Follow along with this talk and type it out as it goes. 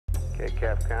Okay,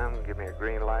 Capcom, give me a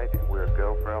green light and we'll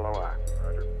go for LOI.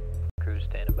 Roger. Crew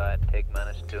standing by to take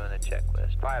 -2 in the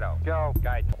checklist. Fido, Go.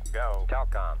 Guidance, go.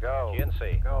 Telcom, Go.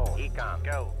 GNC, Go. Ecom,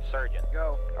 go. Surgeon,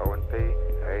 go. O&P,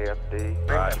 AFD.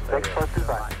 Right.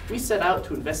 We set out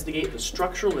to investigate the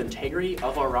structural integrity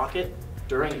of our rocket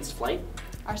during its flight.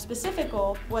 Our specific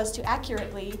goal was to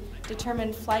accurately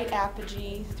determine flight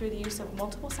apogee through the use of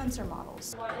multiple sensor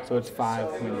models. So it's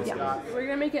 5 minutes. Yeah. We're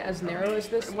gonna make it as narrow as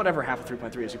this. Whatever half of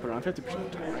 3.3 is, you put it on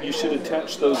 50%. You should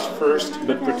attach those first,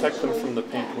 but protect them from the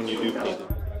paint when you do paint them.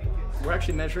 We're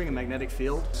actually measuring a magnetic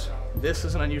field. This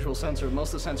is an unusual sensor.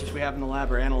 Most of the sensors we have in the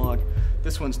lab are analog.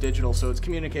 This one's digital, so it's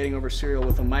communicating over serial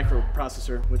with a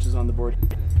microprocessor, which is on the board.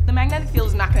 The magnetic field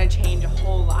is not going to change a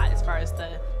whole lot as far as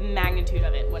the magnitude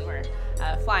of it when we're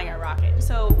flying our rocket.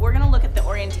 So we're going to look at the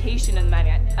orientation of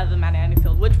the magnetic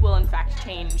field, which will in fact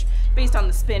change based on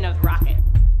the spin of the rocket.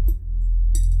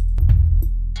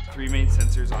 3 main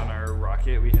sensors on our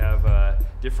rocket. We have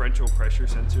differential pressure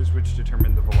sensors, which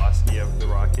determine the velocity of the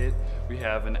rocket. We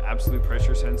have an absolute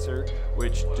pressure sensor,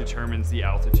 which determines the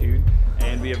altitude.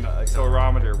 And we have an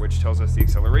accelerometer, which tells us the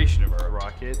acceleration of our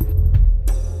rocket.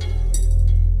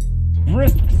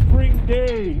 Brisk spring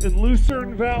day in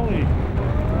Lucerne Valley.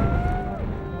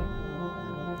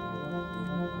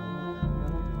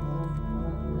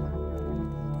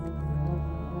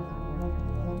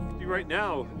 Right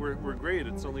now, we're great.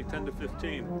 It's only 10 to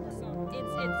 15. It's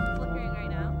flickering right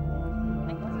now.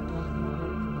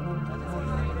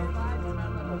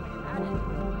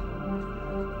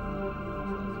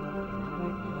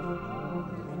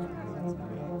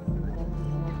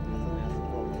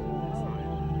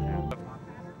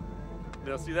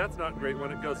 Now, see, that's not great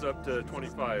when it goes up to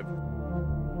 25.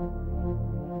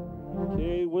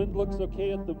 Okay, wind looks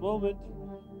okay at the moment.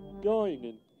 Going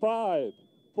in 5,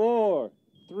 4,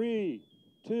 3,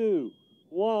 2,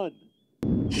 1.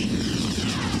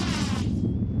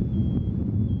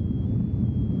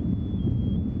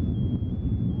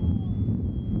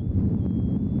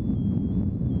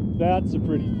 That's a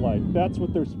pretty flight. That's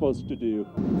what they're supposed to do.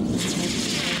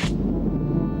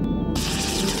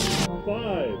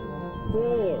 5,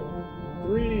 4,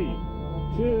 3,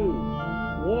 2,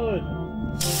 1.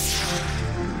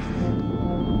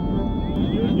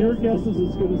 Your guess is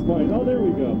as good as mine. Oh, there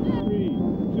we go. 3,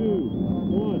 2,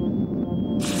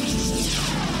 1.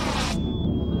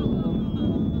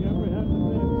 Camera has to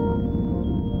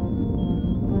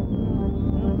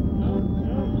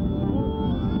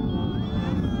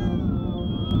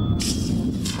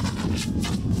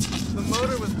The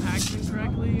motor was packed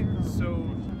incorrectly, so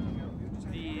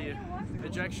the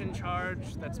ejection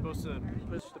charge that's supposed to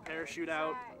push the parachute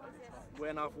out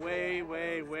went off way,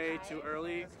 way, way too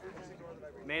early.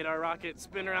 Made our rocket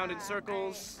spin around in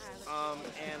circles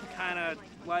and kind of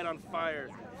light on fire.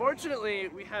 Fortunately,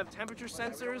 we have temperature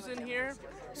sensors in here,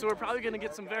 so we're probably going to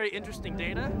get some very interesting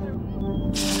data.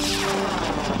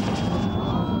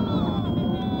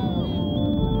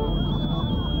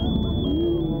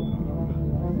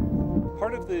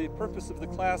 Part of the purpose of the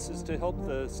class is to help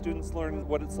the students learn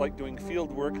what it's like doing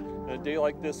field work on a day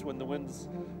like this when the wind's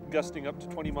gusting up to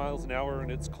 20 miles an hour and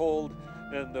it's cold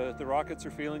and the rockets are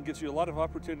failing. Gives you a lot of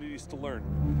opportunities to learn.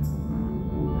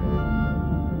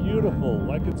 Beautiful,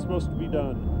 like it's supposed to be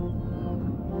done.